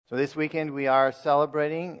So this weekend we are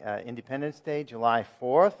celebrating Independence Day, July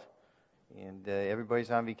 4th. And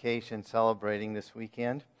everybody's on vacation celebrating this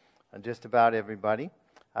weekend. Just about everybody.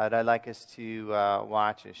 I'd like us to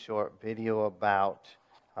watch a short video about,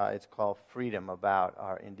 it's called Freedom, about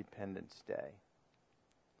our Independence Day.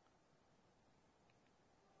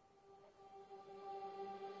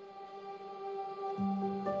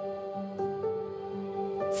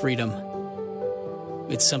 Freedom.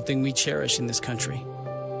 It's something we cherish in this country.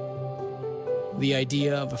 The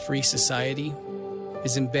idea of a free society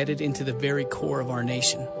is embedded into the very core of our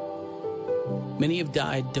nation. Many have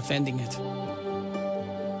died defending it,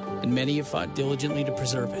 and many have fought diligently to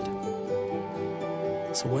preserve it.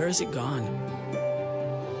 So where has it gone?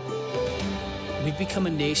 We've become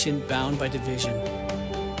a nation bound by division,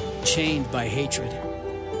 chained by hatred,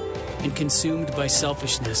 and consumed by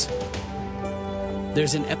selfishness.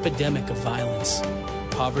 There's an epidemic of violence,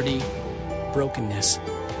 poverty, brokenness.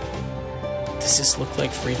 Does this look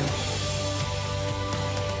like freedom?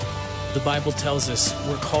 The Bible tells us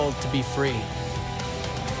we're called to be free,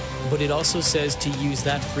 but it also says to use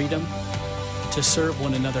that freedom to serve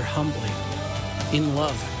one another humbly, in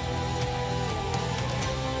love.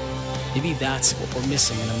 Maybe that's what we're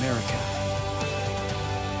missing in America.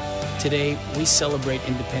 Today, we celebrate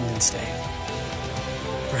Independence Day.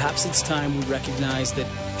 Perhaps it's time we recognize that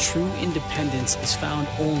true independence is found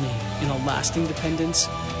only in a lasting dependence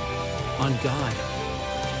on God.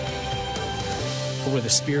 For where the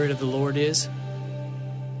Spirit of the Lord is,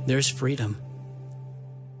 there's freedom.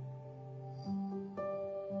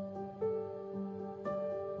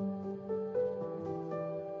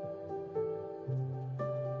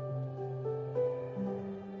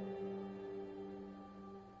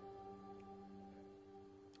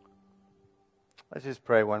 Let's just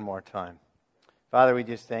pray one more time. Father, we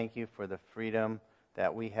just thank you for the freedom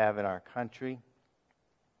that we have in our country.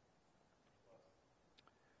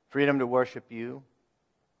 Freedom to worship you.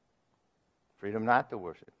 Freedom not to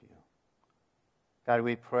worship you. God,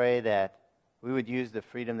 we pray that we would use the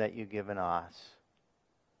freedom that you've given us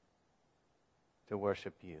to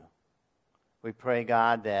worship you. We pray,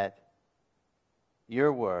 God, that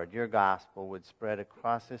your word, your gospel would spread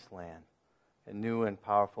across this land in new and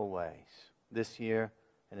powerful ways this year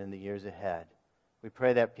and in the years ahead. We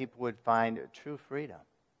pray that people would find true freedom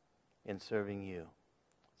in serving you.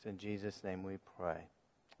 It's in Jesus' name we pray.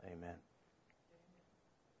 Amen.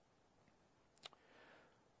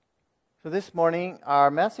 So this morning, our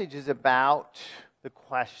message is about the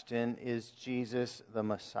question, is Jesus the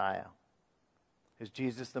Messiah? Is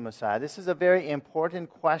Jesus the Messiah? This is a very important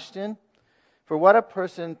question, for what a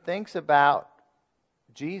person thinks about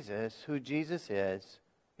Jesus, who Jesus is,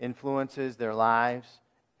 influences their lives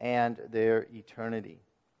and their eternity.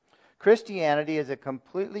 Christianity is a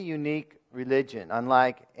completely unique religion,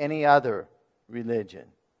 unlike any other religion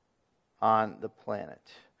on the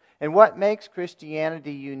planet. And what makes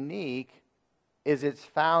Christianity unique is its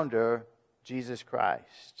founder, Jesus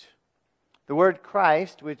Christ. The word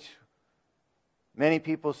Christ, which many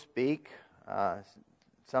people speak,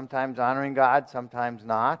 sometimes honoring God, sometimes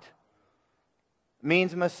not,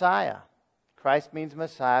 means Messiah. Christ means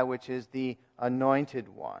Messiah, which is the anointed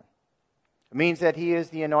one. It means that he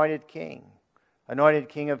is the anointed king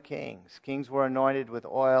of kings. Kings were anointed with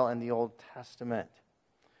oil in the Old Testament.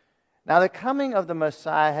 Now, the coming of the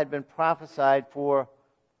Messiah had been prophesied for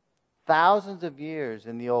thousands of years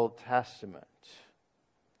in the Old Testament.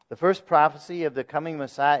 The first prophecy of the coming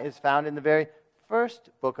Messiah is found in the very first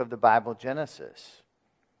book of the Bible, Genesis.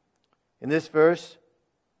 In this verse,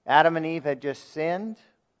 Adam and Eve had just sinned,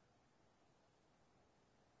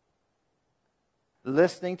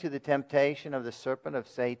 listening to the temptation of the serpent of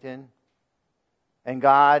Satan, and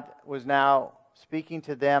God was now speaking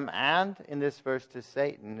to them and, in this verse, to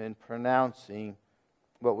Satan and pronouncing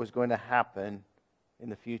what was going to happen in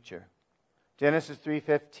the future. Genesis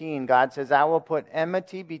 3:15, God says, I will put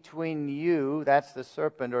enmity between you, that's the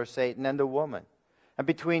serpent or Satan, and the woman, and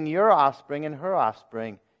between your offspring and her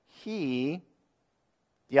offspring. He,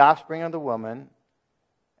 the offspring of the woman,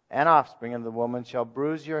 and offspring of the woman, shall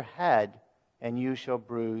bruise your head, and you shall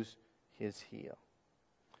bruise his heel.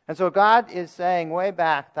 And so God is saying way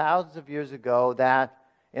back thousands of years ago that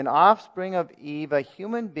an offspring of Eve, a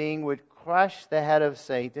human being, would crush the head of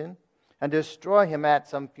Satan and destroy him at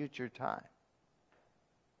some future time.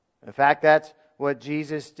 In fact, that's what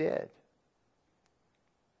Jesus did.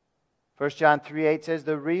 1 John 3:8 says,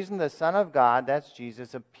 the reason the Son of God, that's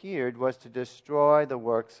Jesus, appeared was to destroy the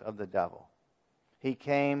works of the devil. He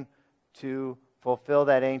came to fulfill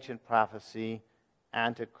that ancient prophecy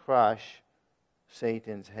and to crush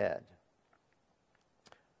Satan's head.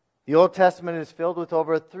 The Old Testament is filled with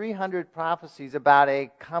over 300 prophecies about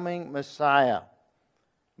a coming Messiah.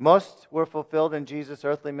 Most were fulfilled in Jesus'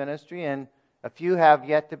 earthly ministry, and a few have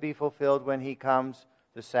yet to be fulfilled when he comes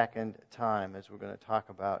the second time, as we're going to talk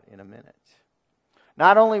about in a minute.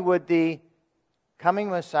 Not only would the coming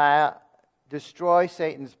Messiah destroy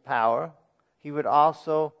Satan's power, he would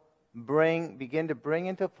also begin to bring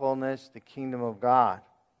into fullness the kingdom of God.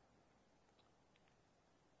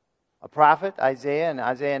 A prophet, Isaiah, in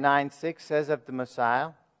Isaiah 9:6 says of the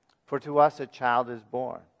Messiah, "For to us a child is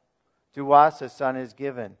born, to us a son is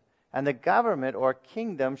given, and the government or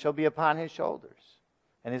kingdom shall be upon his shoulders,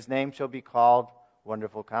 and his name shall be called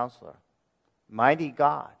Wonderful Counselor, Mighty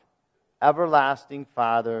God, Everlasting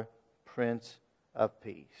Father, Prince of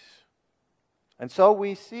Peace." And so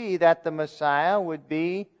we see that the Messiah would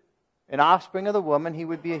be an offspring of the woman. He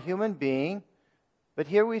would be a human being. But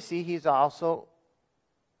here we see he's also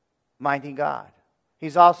Mighty God.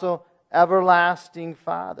 He's also Everlasting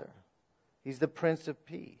Father. He's the Prince of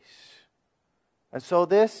Peace. And so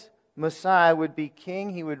this Messiah would be king.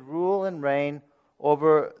 He would rule and reign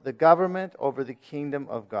over the government, over the kingdom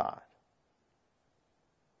of God.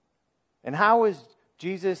 And how is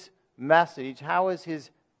Jesus' message, how is his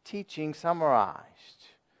teaching summarized?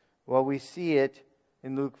 Well, we see it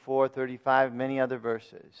in Luke 4:35, many other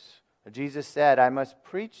verses. Jesus said, "I must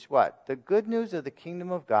preach" what? The good news of the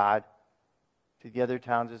kingdom of God to the other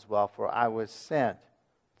towns as well, for I was sent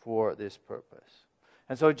for this purpose.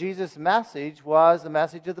 And so Jesus' message was the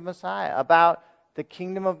message of the Messiah, about the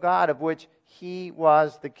kingdom of God, of which he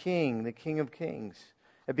was the King of Kings.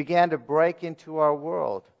 It began to break into our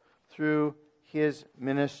world through his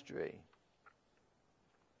ministry.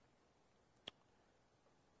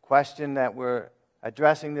 Question that we're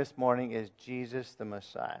addressing this morning is Jesus the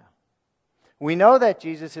Messiah. We know that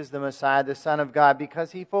Jesus is the Messiah, the Son of God,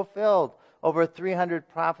 because he fulfilled over 300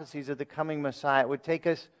 prophecies of the coming Messiah. It would take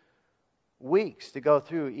us weeks to go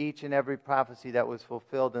through each and every prophecy that was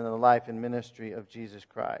fulfilled in the life and ministry of Jesus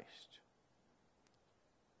Christ.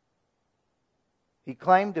 He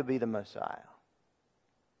claimed to be the Messiah.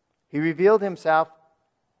 He revealed himself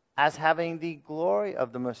as having the glory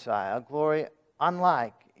of the Messiah, a glory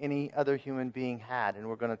unlike any other human being had, and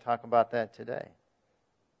we're going to talk about that today.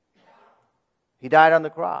 He died on the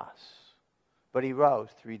cross, but he rose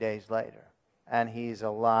 3 days later, and he's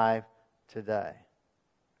alive today.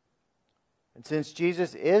 And since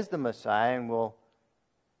Jesus is the Messiah, and we'll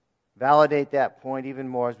validate that point even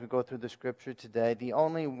more as we go through the Scripture today, the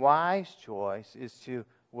only wise choice is to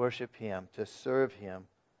worship him, to serve him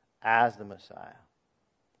as the Messiah.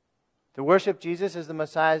 To worship Jesus as the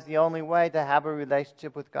Messiah is the only way to have a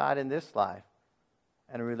relationship with God in this life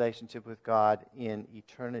and a relationship with God in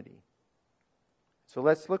eternity. So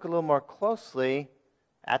let's look a little more closely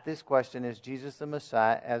at this question, is Jesus the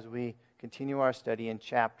Messiah, as we continue our study in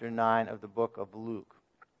chapter 9 of the book of Luke.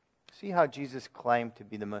 See how Jesus claimed to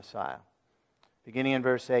be the Messiah. Beginning in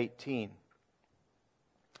verse 18.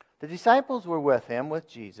 The disciples were with him, with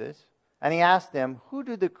Jesus, and he asked them, "Who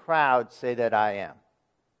do the crowd say that I am?"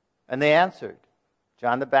 And they answered,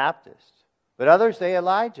 "John the Baptist. But others say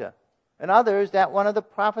Elijah, and others that one of the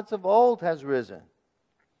prophets of old has risen."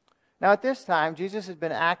 Now at this time, Jesus had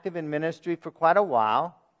been active in ministry for quite a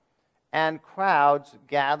while, and crowds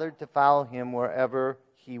gathered to follow him wherever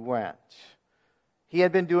he went. He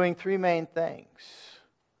had been doing three main things.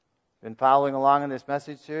 Been following along in this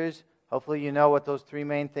message series. Hopefully you know what those three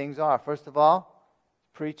main things are. First of all,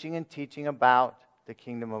 preaching and teaching about the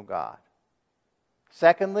kingdom of God.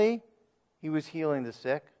 Secondly, he was healing the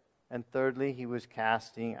sick. And thirdly, he was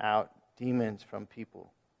casting out demons from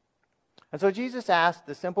people. And so Jesus asked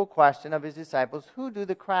the simple question of his disciples, who do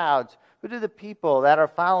the crowds, who do the people that are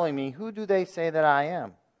following me, who do they say that I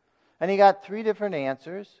am? And he got three different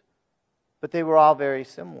answers, but they were all very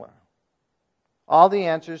similar. All the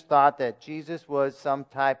answers thought that Jesus was some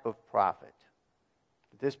type of prophet.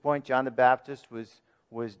 At this point, John the Baptist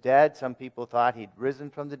was dead. Some people thought he'd risen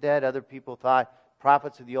from the dead. Other people thought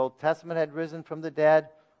prophets of the Old Testament had risen from the dead.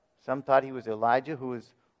 Some thought he was Elijah, who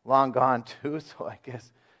was long gone too, so I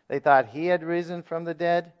guess they thought he had risen from the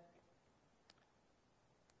dead.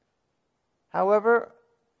 However,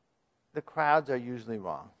 the crowds are usually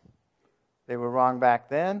wrong. They were wrong back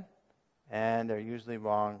then, and they're usually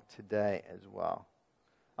wrong today as well.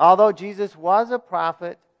 Although Jesus was a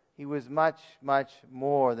prophet, he was much, much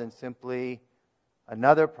more than simply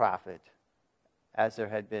another prophet, as there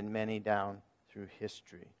had been many down through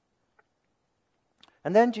history.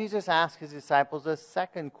 And then Jesus asked his disciples a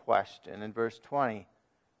second question in verse 20.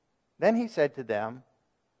 Then he said to them,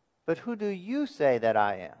 "But who do you say that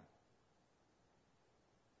I am?"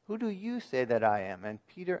 "Who do you say that I am?" And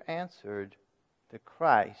Peter answered, "The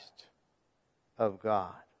Christ of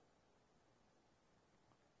God."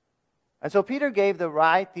 And so Peter gave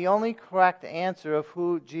the only correct answer of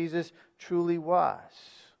who Jesus truly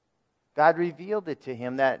was. God revealed it to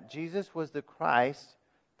him that Jesus was the Christ,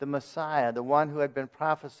 the Messiah, the one who had been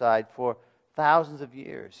prophesied for thousands of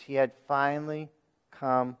years. He had finally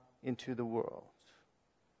come into the world.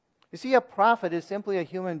 You see, a prophet is simply a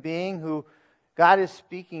human being who God is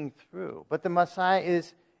speaking through. But the Messiah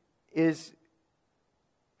is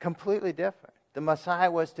completely different. The Messiah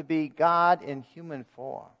was to be God in human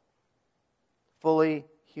form, fully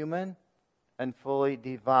human and fully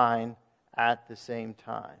divine at the same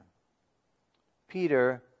time.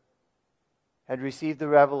 Peter had received the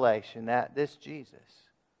revelation that this Jesus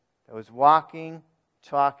that was walking,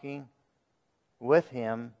 talking with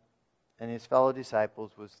him and his fellow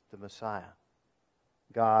disciples was the Messiah,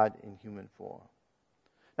 God in human form.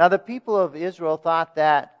 Now, the people of Israel thought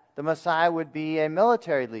that the Messiah would be a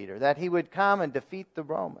military leader, that he would come and defeat the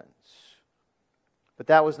Romans. But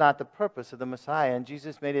that was not the purpose of the Messiah, and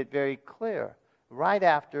Jesus made it very clear right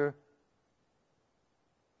after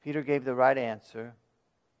Peter gave the right answer.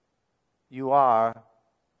 You are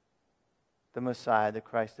the Messiah, the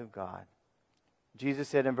Christ of God. Jesus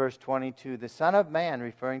said in verse 22, the Son of Man,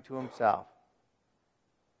 referring to himself,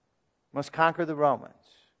 must conquer the Romans.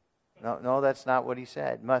 No, that's not what he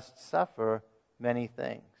said. Must suffer many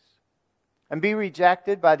things. And be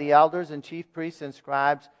rejected by the elders and chief priests and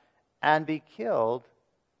scribes, and be killed,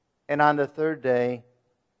 and on the third day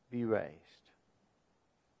be raised.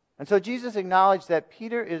 And so Jesus acknowledged that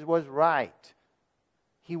Peter was right.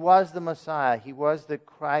 He was the Messiah. He was the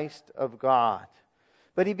Christ of God.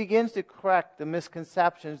 But he begins to correct the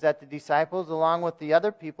misconceptions that the disciples, along with the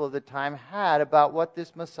other people of the time, had about what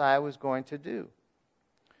this Messiah was going to do.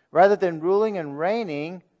 Rather than ruling and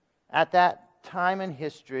reigning at that time in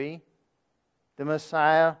history, the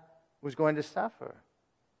Messiah was going to suffer.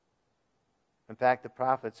 In fact, the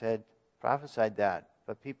prophets had prophesied that,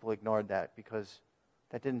 but people ignored that because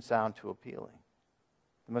that didn't sound too appealing.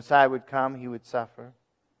 The Messiah would come, he would suffer,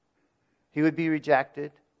 he would be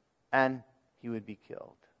rejected, and he would be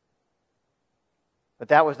killed. But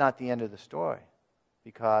that was not the end of the story,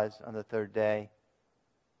 because on the third day,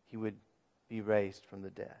 he would be raised from the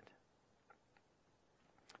dead.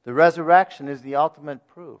 The resurrection is the ultimate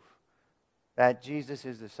proof that Jesus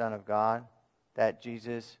is the Son of God, that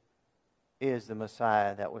Jesus is the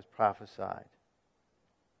Messiah that was prophesied,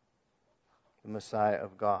 the Messiah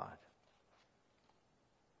of God.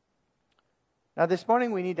 Now, this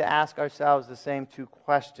morning we need to ask ourselves the same two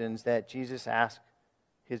questions that Jesus asked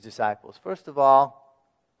his disciples. First of all,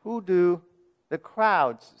 who do the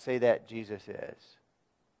crowds say that Jesus is?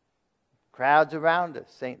 Crowds around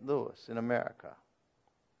us, St. Louis in America.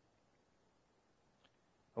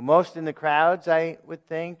 Well, most in the crowds, I would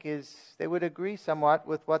think, they would agree somewhat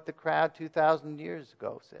with what the crowd 2,000 years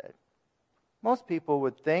ago said. Most people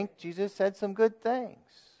would think Jesus said some good things,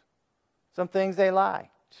 some things they liked.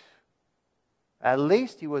 At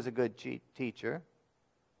least he was a good teacher.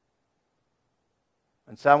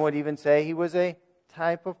 And some would even say he was a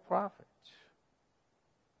type of prophet,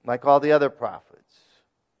 like all the other prophets.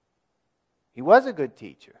 He was a good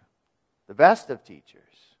teacher, the best of teachers.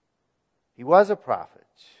 He was a prophet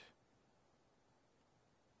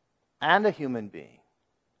and a human being,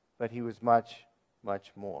 but he was much,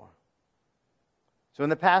 much more. So in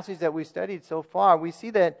the passage that we studied so far, we see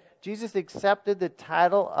that Jesus accepted the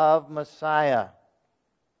title of Messiah.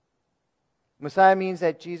 Messiah means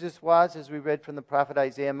that Jesus was, as we read from the prophet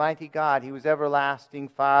Isaiah, mighty God. He was everlasting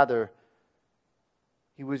Father.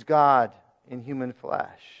 He was God in human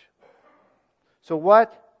flesh. So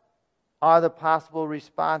what are the possible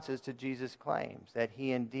responses to Jesus' claims that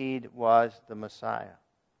he indeed was the Messiah?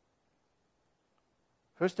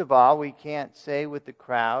 First of all, we can't say with the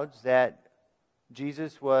crowds that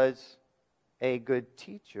Jesus was a good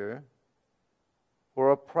teacher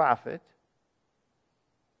or a prophet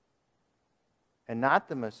and not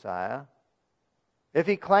the Messiah if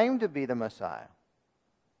he claimed to be the Messiah.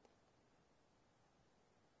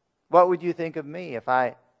 What would you think of me if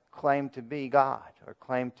I claimed to be God or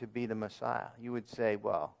claimed to be the Messiah? You would say,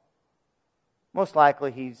 well, most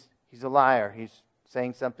likely he's a liar. He's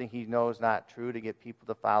saying something he knows not true to get people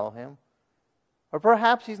to follow him. Or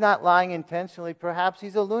perhaps he's not lying intentionally. Perhaps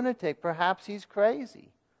he's a lunatic. Perhaps he's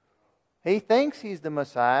crazy. He thinks he's the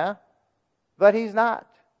Messiah, but he's not.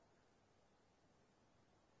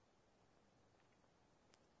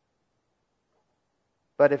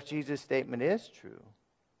 But if Jesus' statement is true,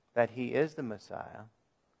 that he is the Messiah,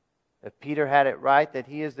 if Peter had it right, that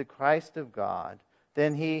he is the Christ of God,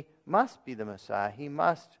 then he must be the Messiah. He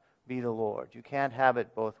must be the Lord. You can't have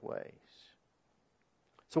it both ways.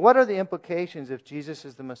 So what are the implications if Jesus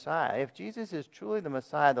is the Messiah? If Jesus is truly the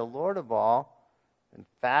Messiah, the Lord of all, in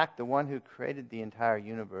fact, the one who created the entire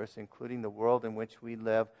universe, including the world in which we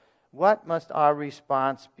live, what must our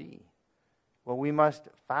response be? Well, we must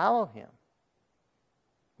follow him.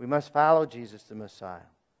 We must follow Jesus the Messiah.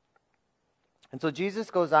 And so Jesus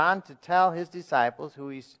goes on to tell his disciples, who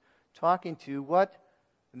he's talking to, what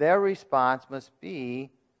their response must be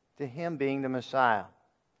to him being the Messiah.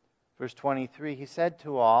 Verse 23, he said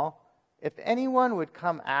to all, "If anyone would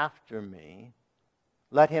come after me,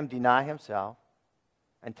 let him deny himself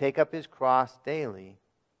and take up his cross daily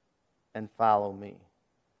and follow me."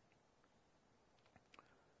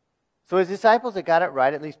 So his disciples had got it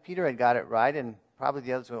right. At least Peter had got it right. And probably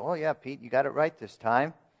the others went, "Oh yeah, Pete, you got it right this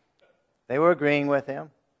time." They were agreeing with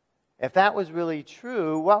him. If that was really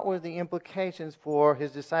true, what were the implications for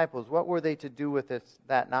his disciples? What were they to do with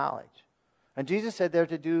that knowledge? And Jesus said they're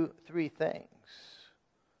to do three things.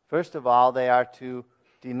 First of all, they are to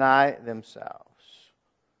deny themselves.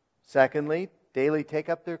 Secondly, daily take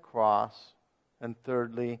up their cross. And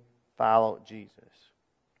thirdly, follow Jesus.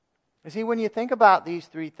 You see, when you think about these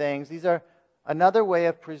three things, these are another way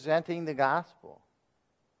of presenting the gospel.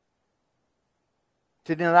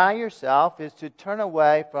 To deny yourself is to turn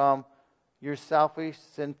away from your selfish,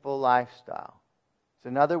 sinful lifestyle. It's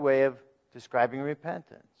another way of describing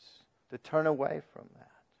repentance, to turn away from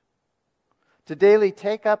that. To daily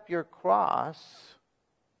take up your cross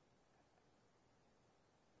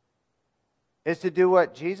is to do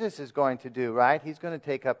what Jesus is going to do, right? He's going to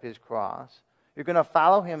take up his cross. You're going to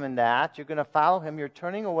follow him in that. You're going to follow him. You're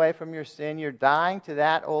turning away from your sin. You're dying to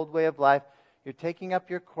that old way of life. You're taking up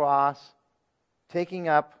your cross, taking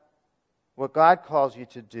up what God calls you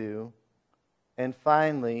to do, and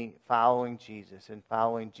finally following Jesus. And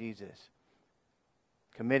following Jesus,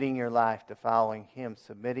 committing your life to following him,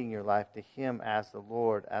 submitting your life to him as the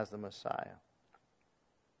Lord, as the Messiah.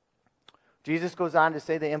 Jesus goes on to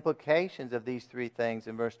say the implications of these three things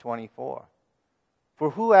in verse 24.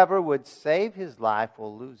 "For whoever would save his life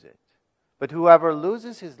will lose it. But whoever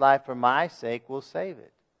loses his life for my sake will save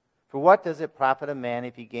it. For what does it profit a man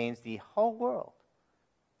if he gains the whole world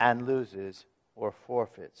and loses or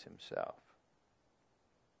forfeits himself?"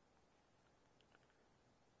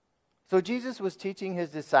 So Jesus was teaching his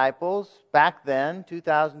disciples back then,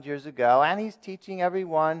 2,000 years ago, and he's teaching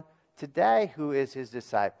everyone today who is his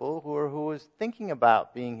disciple, who is thinking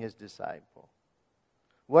about being his disciple.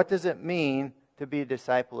 What does it mean to be a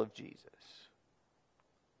disciple of Jesus?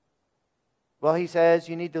 Well, he says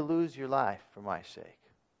you need to lose your life for my sake.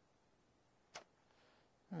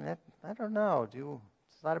 I don't know. Do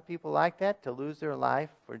a lot of people like that, to lose their life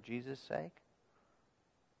for Jesus' sake?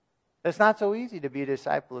 It's not so easy to be a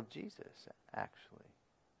disciple of Jesus, actually.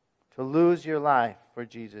 To lose your life for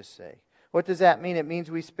Jesus' sake. What does that mean? It means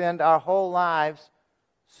we spend our whole lives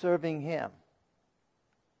serving him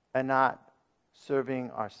and not serving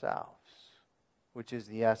ourselves, which is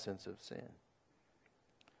the essence of sin.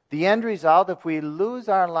 The end result, if we lose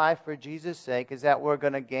our life for Jesus' sake, is that we're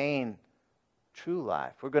going to gain true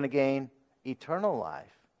life. We're going to gain eternal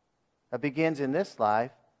life that begins in this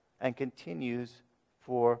life and continues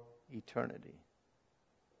for eternity.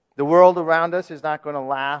 The world around us is not going to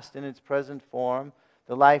last in its present form.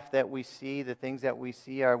 The life that we see, the things that we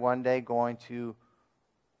see are one day going to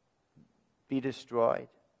be destroyed.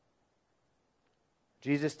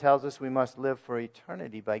 Jesus tells us we must live for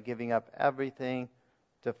eternity by giving up everything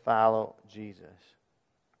to follow Jesus.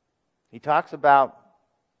 He talks about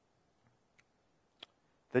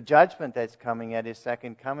the judgment that's coming at his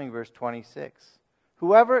second coming, verse 26.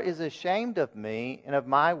 "Whoever is ashamed of me and of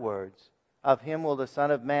my words, of him will the Son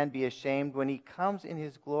of Man be ashamed when he comes in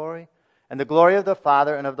his glory and the glory of the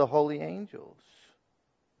Father and of the holy angels."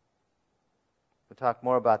 We'll talk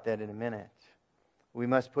more about that in a minute. We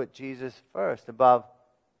must put Jesus first above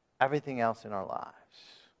everything else in our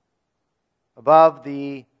lives, above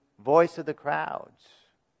the voice of the crowds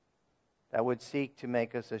that would seek to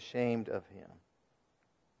make us ashamed of him.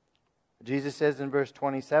 Jesus says in verse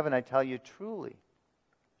 27, "I tell you truly,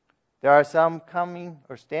 there are some coming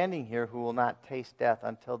or standing here who will not taste death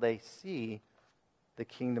until they see the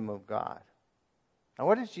kingdom of God." Now,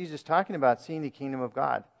 what is Jesus talking about, seeing the kingdom of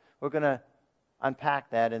God? We're going to unpack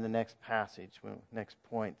that in the next passage, next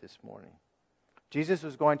point this morning. Jesus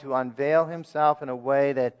was going to unveil himself in a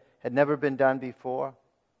way that had never been done before.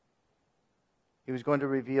 He was going to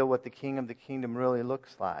reveal what the King of the kingdom really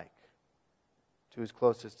looks like to his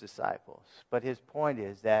closest disciples. But his point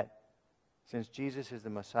is that since Jesus is the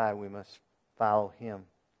Messiah, we must follow him.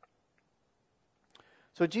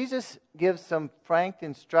 So Jesus gives some frank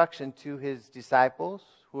instruction to his disciples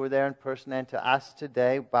who were there in person and to us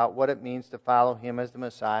today about what it means to follow him as the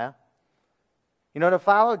Messiah. You know, to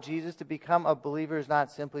follow Jesus, to become a believer, is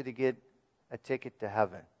not simply to get a ticket to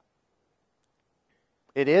heaven.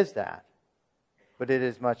 It is that, but it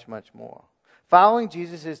is much, much more. Following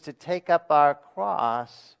Jesus is to take up our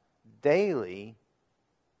cross daily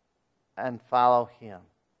and follow him,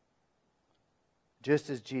 just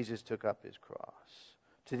as Jesus took up his cross.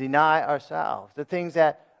 To deny ourselves, the things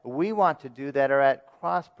that we want to do that are at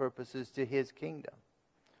cross purposes to his kingdom.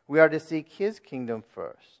 We are to seek his kingdom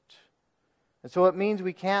first. And so it means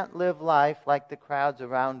we can't live life like the crowds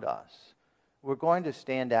around us. We're going to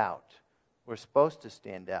stand out. We're supposed to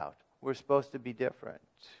stand out. We're supposed to be different.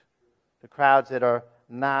 The crowds that are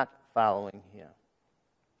not following him.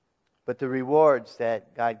 But the rewards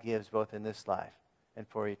that God gives both in this life and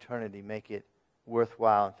for eternity make it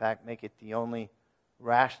worthwhile. In fact, make it the only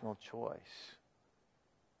rational choice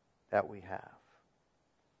that we have.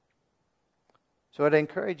 So I'd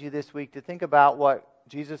encourage you this week to think about what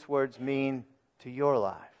Jesus' words mean to your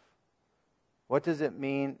life. What does it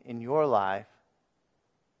mean in your life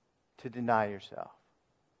to deny yourself?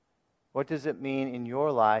 What does it mean in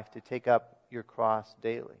your life to take up your cross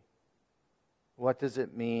daily? What does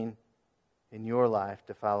it mean in your life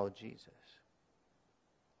to follow Jesus?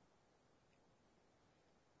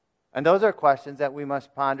 And those are questions that we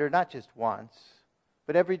must ponder not just once,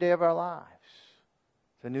 but every day of our lives.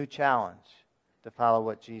 It's a new challenge to follow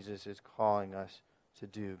what Jesus is calling us to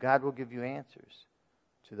do. God will give you answers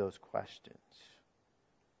to those questions.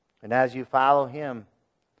 And as you follow him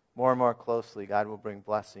more and more closely, God will bring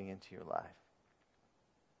blessing into your life.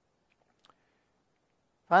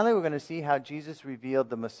 Finally, we're going to see how Jesus revealed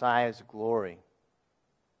the Messiah's glory.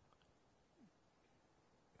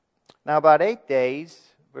 Now, about 8 days,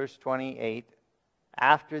 verse 28,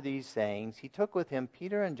 after these sayings, he took with him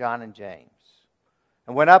Peter and John and James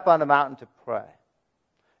and went up on the mountain to pray.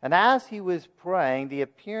 And as he was praying, the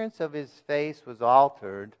appearance of his face was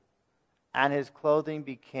altered, and his clothing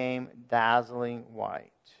became dazzling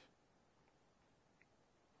white.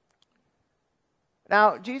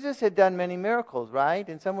 Now, Jesus had done many miracles, right?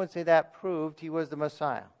 And some would say that proved he was the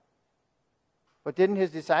Messiah. But didn't his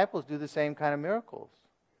disciples do the same kind of miracles?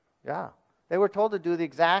 Yeah. They were told to do the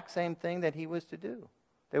exact same thing that he was to do.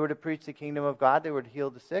 They were to preach the kingdom of God. They were to heal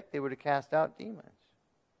the sick. They were to cast out demons.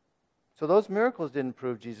 So those miracles didn't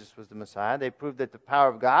prove Jesus was the Messiah. They proved that the power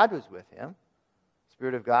of God was with him. The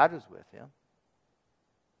Spirit of God was with him.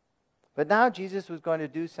 But now Jesus was going to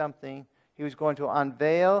do something. He was going to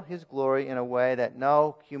unveil his glory in a way that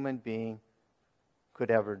no human being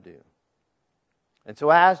could ever do. And so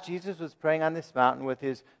as Jesus was praying on this mountain with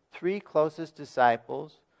his 3 closest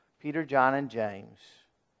disciples, Peter, John, and James,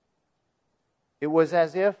 it was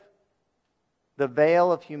as if the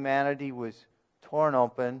veil of humanity was torn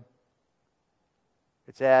open.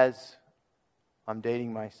 It's as, I'm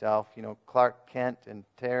dating myself, Clark Kent and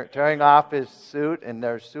tearing off his suit and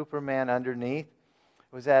there's Superman underneath.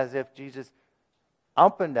 It was as if Jesus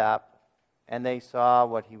opened up and they saw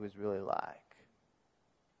what he was really like.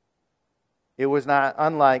 It was not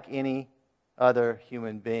unlike any other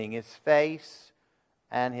human being. His face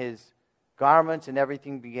and his garments and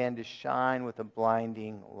everything began to shine with a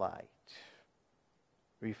blinding light,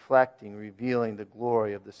 reflecting, revealing the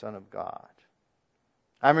glory of the Son of God.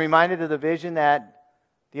 I'm reminded of the vision that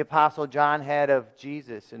the Apostle John had of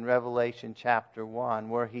Jesus in Revelation chapter 1,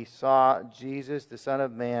 where he saw Jesus, the Son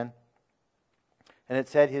of Man, and it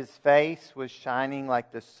said his face was shining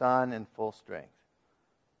like the sun in full strength.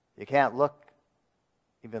 You can't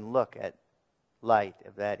even look at light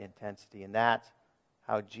of that intensity, and that's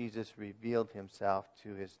how Jesus revealed himself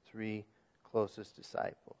to his 3 closest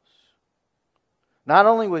disciples. Not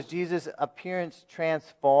only was Jesus' appearance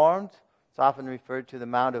transformed, it's often referred to the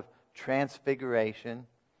Mount of Transfiguration.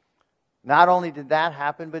 Not only did that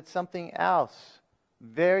happen, but something else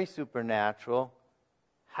very supernatural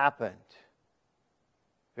happened.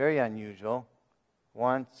 Very unusual.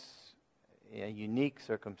 Once a unique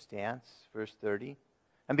circumstance, verse 30.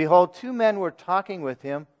 And behold, 2 men were talking with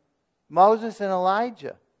him, Moses and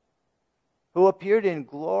Elijah, who appeared in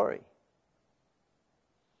glory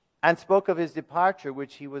and spoke of his departure,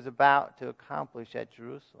 which he was about to accomplish at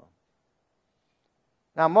Jerusalem.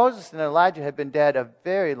 Now, Moses and Elijah had been dead a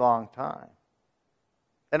very long time.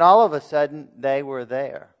 And all of a sudden, they were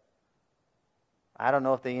there. I don't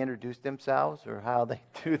know if they introduced themselves or how they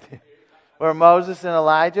do this. Or Moses and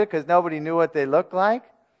Elijah, because nobody knew what they looked like.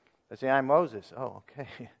 They say, I'm Moses. Oh,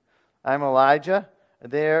 okay. I'm Elijah.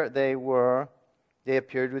 There they were. They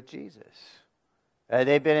appeared with Jesus.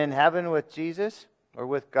 They'd been in heaven with Jesus. or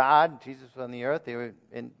with God. Jesus was on the earth. They were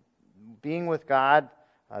in being with God.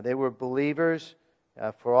 They were believers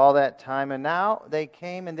for all that time. And now they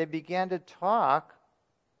came and they began to talk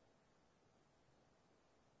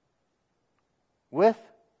with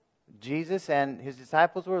Jesus, and his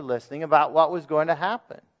disciples were listening about what was going to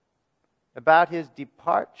happen, about his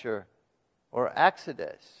departure or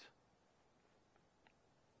exodus.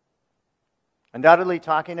 Undoubtedly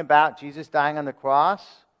talking about Jesus dying on the cross,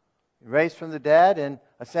 raised from the dead, and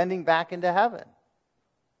ascending back into heaven,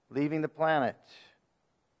 leaving the planet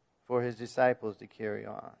for his disciples to carry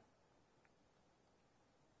on.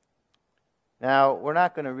 Now, we're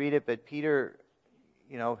not going to read it, but Peter,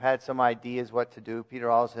 had some ideas what to do. Peter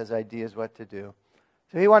always has ideas what to do.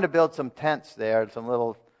 So he wanted to build some tents there, some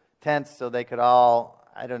little tents so they could all,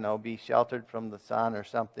 be sheltered from the sun or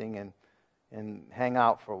something and hang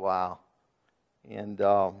out for a while. And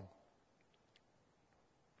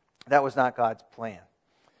that was not God's plan.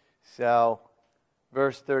 So,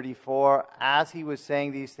 verse 34, as he was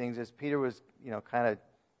saying these things, as Peter was, kind of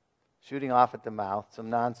shooting off at the mouth, some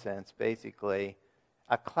nonsense, basically,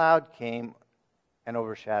 a cloud came and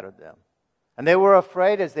overshadowed them. And they were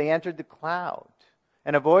afraid as they entered the cloud.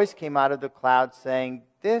 And a voice came out of the cloud saying,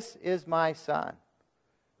 "This is my son,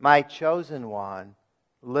 my chosen one.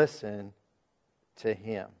 Listen to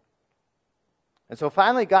him." And so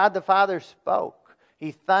finally God the Father spoke.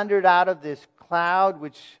 He thundered out of this cloud,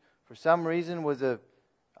 which for some reason was a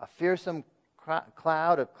fearsome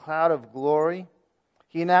cloud, a cloud of glory.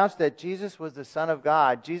 He announced that Jesus was the Son of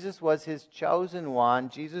God. Jesus was his chosen one.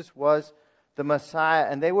 Jesus was the Messiah,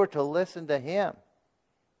 and they were to listen to him.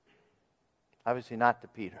 Obviously not to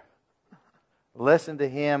Peter. Listen to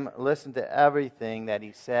him, listen to everything that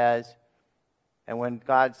he says. And when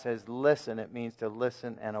God says listen, it means to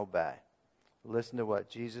listen and obey. Listen to what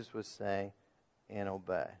Jesus was saying and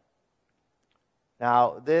obey.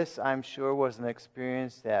 Now, this, I'm sure, was an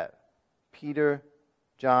experience that Peter,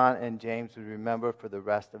 John, and James would remember for the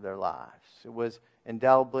rest of their lives. It was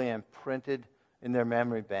indelibly imprinted in their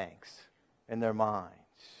memory banks, in their minds.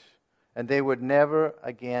 And they would never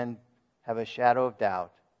again have a shadow of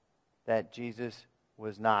doubt that Jesus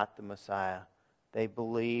was not the Messiah. They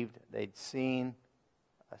believed, they'd seen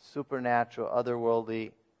a supernatural,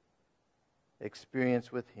 otherworldly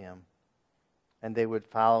experience with him, and they would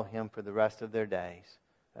follow him for the rest of their days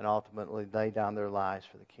and ultimately lay down their lives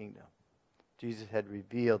for the kingdom. Jesus had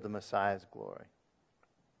revealed the Messiah's glory.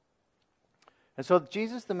 And so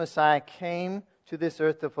Jesus the Messiah came to this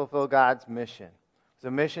earth to fulfill God's mission. It's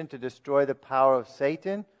a mission to destroy the power of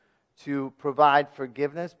Satan, to provide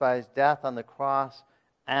forgiveness by his death on the cross,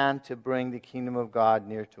 and to bring the kingdom of God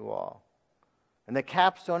near to all. And the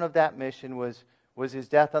capstone of that mission was his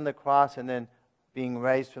death on the cross and then being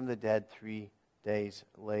raised from the dead 3 days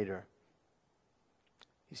later.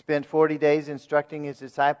 He spent 40 days instructing his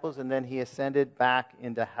disciples, and then he ascended back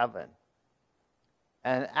into heaven.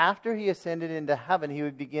 And after he ascended into heaven, he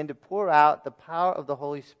would begin to pour out the power of the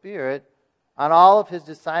Holy Spirit on all of his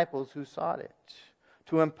disciples who sought it,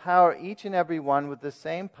 to empower each and every one with the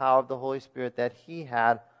same power of the Holy Spirit that he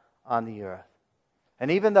had on the earth.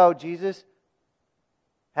 And even though Jesus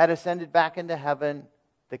had ascended back into heaven,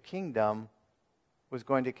 the kingdom was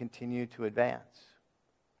going to continue to advance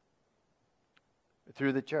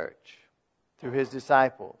through the church, through his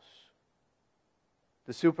disciples.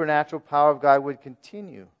 The supernatural power of God would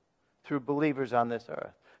continue through believers on this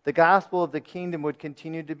earth. The gospel of the kingdom would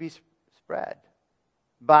continue to be spread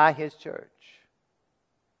by his church.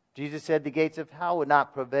 Jesus said the gates of hell would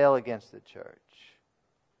not prevail against the church.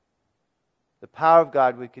 The power of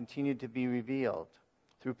God would continue to be revealed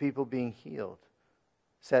through people being healed,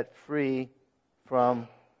 set free from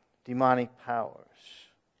demonic powers.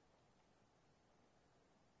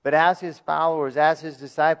 But as his followers, as his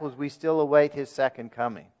disciples, we still await his second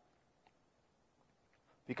coming.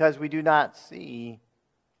 Because we do not see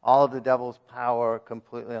all of the devil's power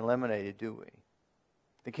completely eliminated, do we?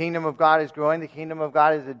 The kingdom of God is growing, the kingdom of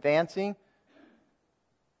God is advancing,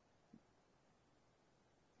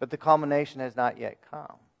 but the culmination has not yet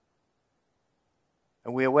come.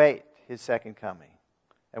 And we await his second coming.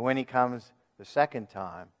 And when he comes the second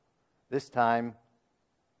time, this time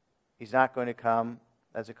he's not going to come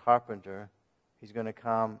as a carpenter. He's going to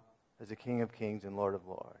come as the King of Kings and Lord of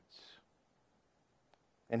Lords.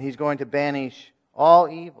 And he's going to banish all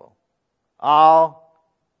evil, all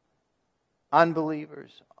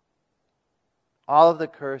unbelievers. All of the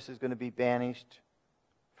curse is going to be banished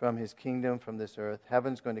from his kingdom, from this earth.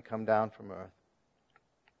 Heaven's going to come down from earth.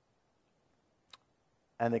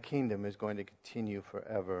 And the kingdom is going to continue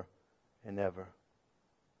forever and ever.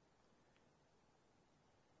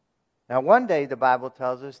 Now, one day the Bible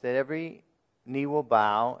tells us that every knee will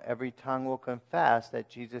bow, every tongue will confess that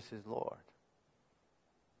Jesus is Lord.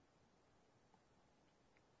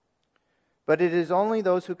 But it is only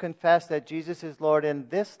those who confess that Jesus is Lord in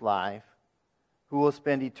this life who will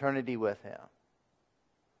spend eternity with Him.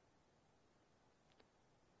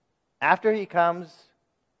 After He comes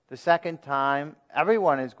the second time,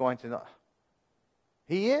 everyone is going to know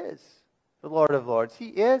He is the Lord of Lords. He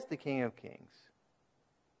is the King of Kings.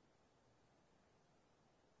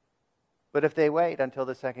 But if they wait until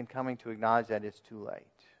the second coming to acknowledge that, it's too late.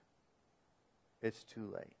 It's too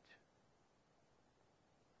late.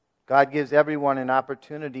 God gives everyone an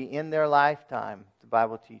opportunity in their lifetime, the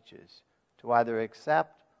Bible teaches, to either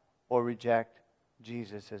accept or reject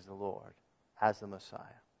Jesus as the Lord, as the Messiah.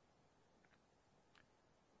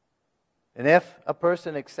 And if a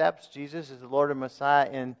person accepts Jesus as the Lord and Messiah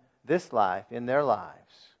in this life, in their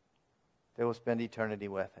lives, they will spend eternity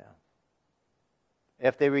with Him.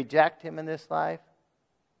 If they reject Him in this life,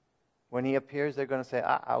 when He appears, they're going to say,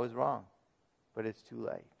 I was wrong. But it's too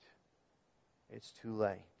late. It's too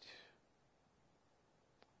late.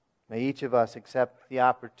 May each of us accept the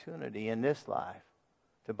opportunity in this life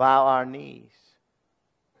to bow our knees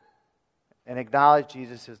and acknowledge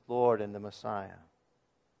Jesus as Lord and the Messiah.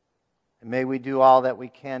 And may we do all that we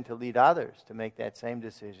can to lead others to make that same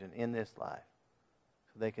decision in this life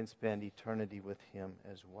so they can spend eternity with Him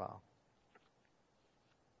as well.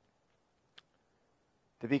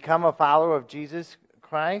 To become a follower of Jesus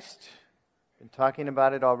Christ, been talking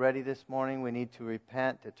about it already this morning, we need to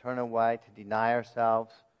repent, to turn away, to deny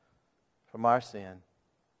ourselves from our sin.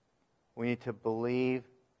 We need to believe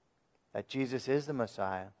that Jesus is the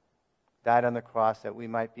Messiah, died on the cross that we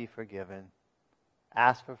might be forgiven,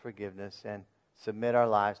 ask for forgiveness, and submit our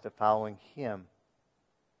lives to following Him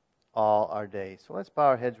all our days. So let's bow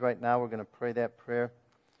our heads right now. We're going to pray that prayer.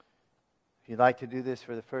 If you'd like to do this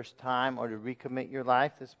for the first time or to recommit your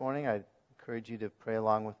life this morning, I encourage you to pray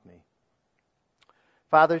along with me.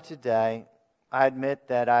 Father, today, I admit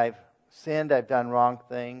that I've sinned, I've done wrong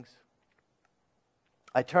things.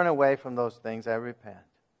 I turn away from those things, I repent.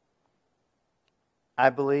 I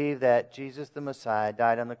believe that Jesus the Messiah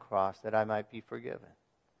died on the cross that I might be forgiven.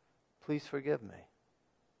 Please forgive me.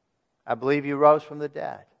 I believe You rose from the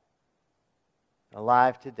dead,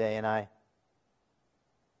 alive today, and I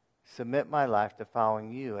submit my life to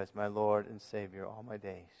following You as my Lord and Savior all my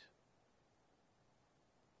days.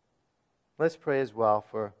 Let's pray as well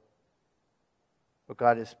for what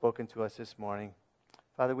God has spoken to us this morning.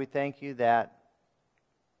 Father, we thank You that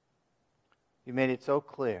You made it so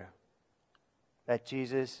clear that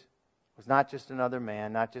Jesus was not just another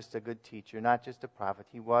man, not just a good teacher, not just a prophet.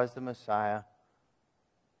 He was the Messiah.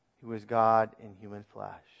 He was God in human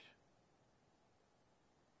flesh.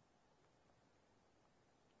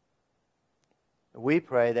 We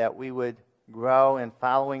pray that we would grow in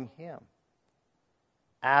following Him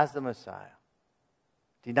as the Messiah,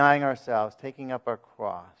 denying ourselves, taking up our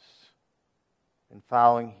cross, and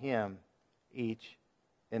following Him each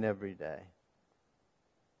and every day.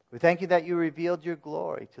 We thank You that You revealed Your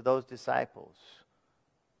glory to those disciples.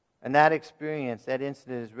 And that experience, that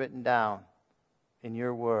incident is written down in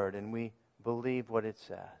Your word, and we believe what it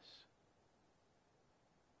says.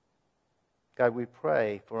 God, we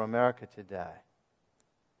pray for America today,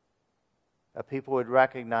 that people would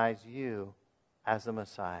recognize You as the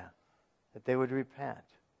Messiah, that they would repent,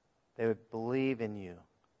 they would believe in You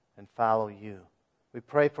and follow You. We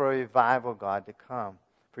pray for a revival, God, to come,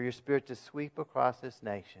 for Your Spirit to sweep across this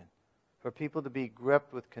nation, for people to be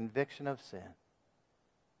gripped with conviction of sin,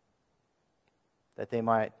 that they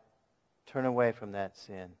might turn away from that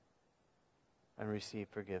sin and receive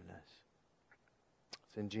forgiveness.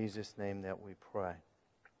 It's in Jesus' name that we pray.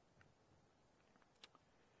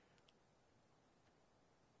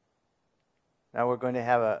 Now we're going to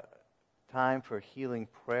have a time for healing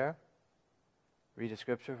prayer. Read a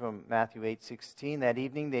scripture from Matthew 8:16. That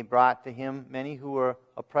evening they brought to Him many who were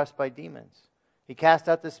oppressed by demons. He cast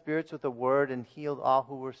out the spirits with a word and healed all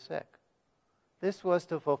who were sick. This was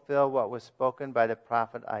to fulfill what was spoken by the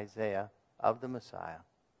prophet Isaiah of the Messiah.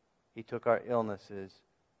 He took our illnesses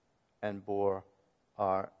and bore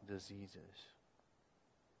our diseases.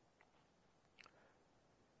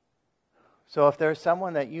 So if there's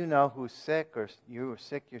someone that you know who's sick, or you are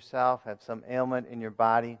sick yourself, have some ailment in your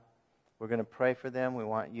body, we're going to pray for them. We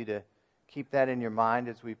want you to keep that in your mind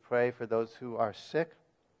as we pray for those who are sick.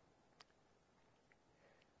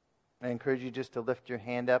 I encourage you just to lift your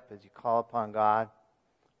hand up as you call upon God.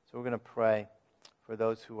 So we're going to pray for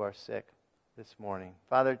those who are sick this morning.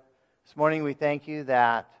 Father, this morning we thank You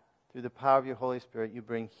that through the power of Your Holy Spirit, You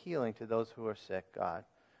bring healing to those who are sick, God.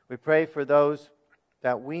 We pray for those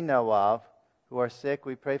that we know of who are sick.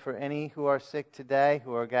 We pray for any who are sick today,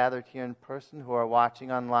 who are gathered here in person, who are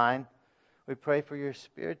watching online. We pray for your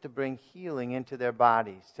Spirit to bring healing into their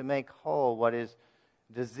bodies, to make whole what is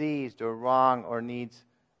diseased or wrong or needs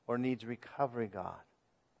recovery, God.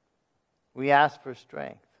 We ask for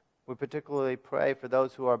strength. We particularly pray for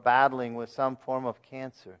those who are battling with some form of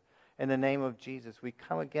cancer. In the name of Jesus, we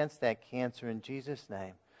come against that cancer in Jesus'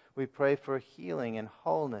 name. We pray for healing and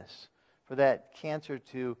wholeness, for that cancer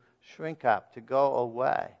to shrink up, to go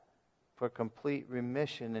away, for complete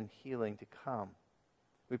remission and healing to come.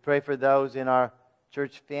 We pray for those in our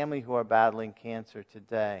church family who are battling cancer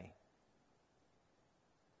today.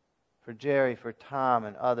 For Jerry, for Tom,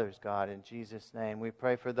 and others, God, in Jesus' name. We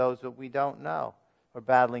pray for those that we don't know who are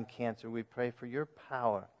battling cancer. We pray for your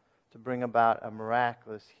power to bring about a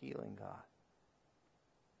miraculous healing, God.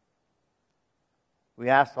 We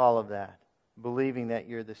ask all of that, believing that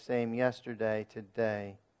you're the same yesterday,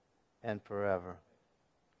 today, and forever.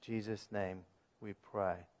 In Jesus' name we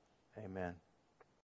pray. Amen.